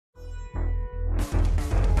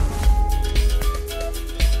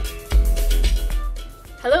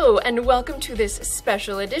Hello, and welcome to this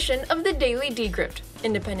special edition of the Daily Decrypt,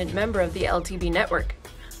 independent member of the LTB network.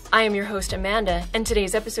 I am your host, Amanda, and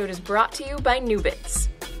today's episode is brought to you by Nubits.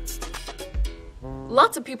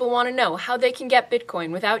 Lots of people want to know how they can get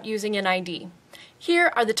Bitcoin without using an ID.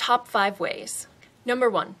 Here are the top 5 ways. Number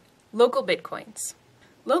 1. Local Bitcoins.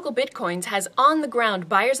 Local Bitcoins has on-the-ground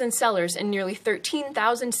buyers and sellers in nearly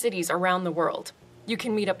 13,000 cities around the world. You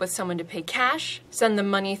can meet up with someone to pay cash, send them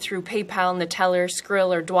money through PayPal, Neteller,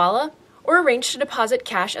 Skrill, or Dwolla, or arrange to deposit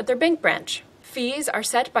cash at their bank branch. Fees are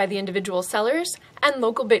set by the individual sellers, and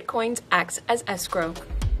Local Bitcoins acts as escrow.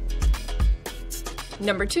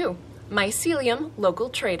 Number 2. Mycelium Local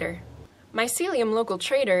Trader. Mycelium Local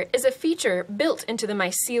Trader is a feature built into the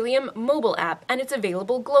Mycelium mobile app, and it's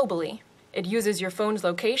available globally. It uses your phone's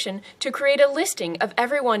location to create a listing of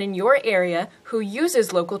everyone in your area who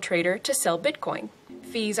uses Local Trader to sell Bitcoin.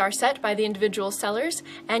 Fees are set by the individual sellers,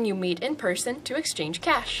 and you meet in person to exchange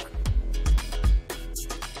cash.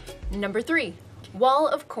 Number 3. Wall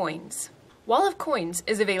of Coins. Wall of Coins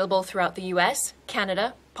is available throughout the US,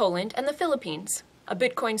 Canada, Poland, and the Philippines. A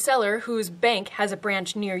Bitcoin seller whose bank has a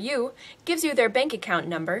branch near you gives you their bank account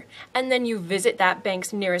number, and then you visit that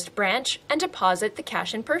bank's nearest branch and deposit the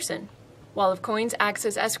cash in person. Wall of Coins acts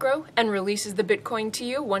as escrow and releases the Bitcoin to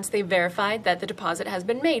you once they've verified that the deposit has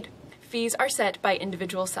been made. Fees are set by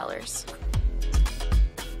individual sellers.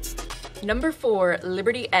 Number 4.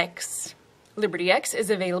 LibertyX. LibertyX is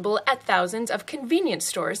available at thousands of convenience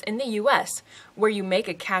stores in the US, where you make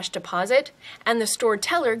a cash deposit, and the store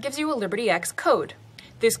teller gives you a LibertyX code.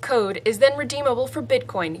 This code is then redeemable for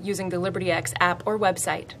Bitcoin using the LibertyX app or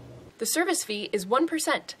website. The service fee is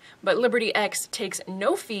 1%, but LibertyX takes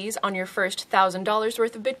no fees on your first $1,000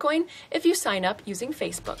 worth of Bitcoin if you sign up using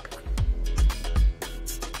Facebook.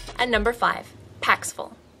 And number 5,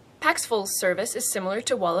 Paxful. Paxful's service is similar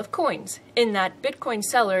to Wall of Coins, in that Bitcoin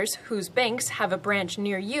sellers whose banks have a branch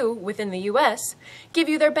near you within the US give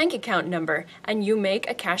you their bank account number, and you make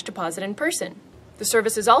a cash deposit in person. The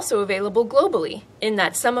service is also available globally, in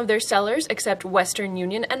that some of their sellers accept Western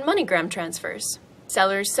Union and MoneyGram transfers.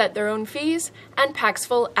 Sellers set their own fees, and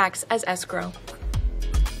Paxful acts as escrow.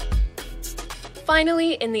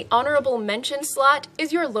 Finally, in the honorable mention slot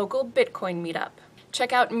is your local Bitcoin meetup.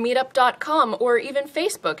 Check out meetup.com or even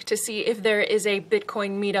Facebook to see if there is a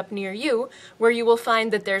Bitcoin meetup near you, where you will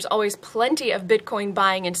find that there's always plenty of Bitcoin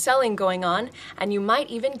buying and selling going on, and you might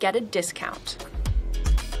even get a discount.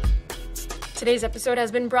 Today's episode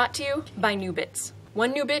has been brought to you by Nubits.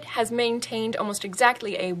 One Nubit has maintained almost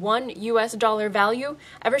exactly a $1 value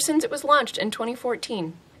ever since it was launched in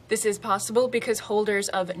 2014. This is possible because holders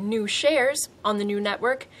of new shares on the new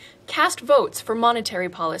network cast votes for monetary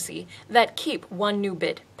policy that keep one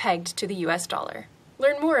Nubit pegged to the US dollar.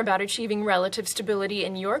 Learn more about achieving relative stability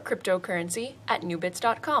in your cryptocurrency at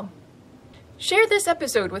nubits.com. Share this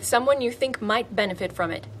episode with someone you think might benefit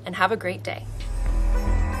from it, and have a great day.